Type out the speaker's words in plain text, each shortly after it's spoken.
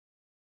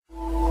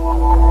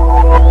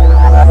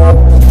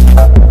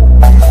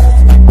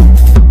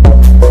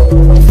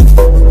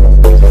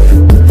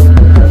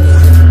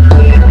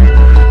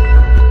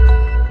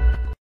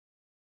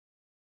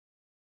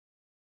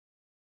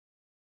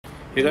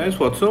Hey guys,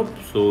 what's up?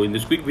 So in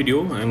this quick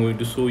video I'm going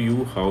to show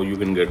you how you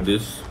can get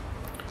this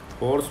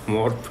Horse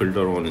Morph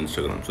filter on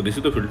Instagram. So this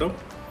is the filter.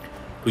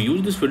 To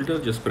use this filter,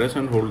 just press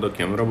and hold the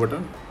camera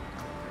button.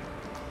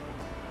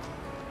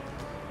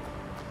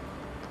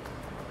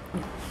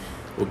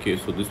 Okay,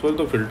 so this was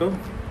the filter.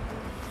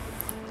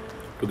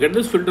 To get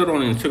this filter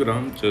on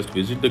Instagram, just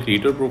visit the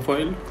creator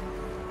profile.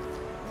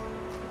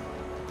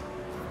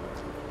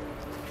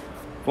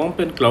 Pomp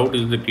and Cloud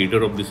is the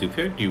creator of this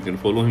effect. You can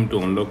follow him to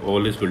unlock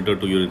all his filter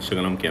to your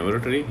Instagram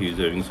camera tray. He is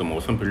having some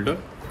awesome filter.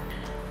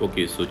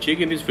 Okay, so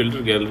check in his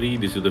filter gallery.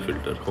 This is the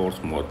filter, Horse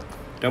Morph.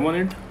 Tap on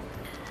it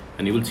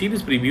and you will see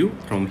this preview.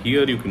 From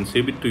here you can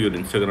save it to your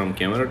Instagram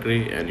camera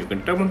tray and you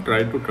can tap on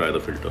try to try the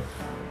filter.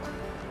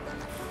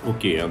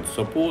 Okay, and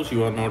suppose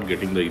you are not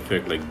getting the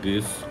effect like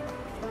this,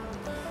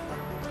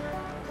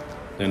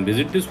 then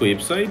visit this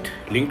website.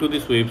 Link to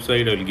this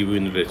website I'll give you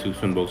in the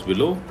description box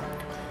below.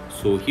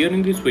 So here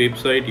in this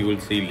website you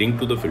will see link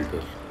to the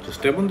filter.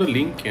 Just tap on the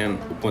link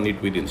and open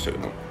it with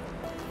Instagram.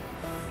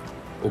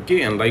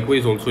 Okay, and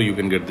likewise also you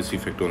can get this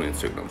effect on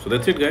Instagram. So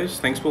that's it guys.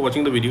 Thanks for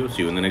watching the video.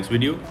 See you in the next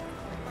video.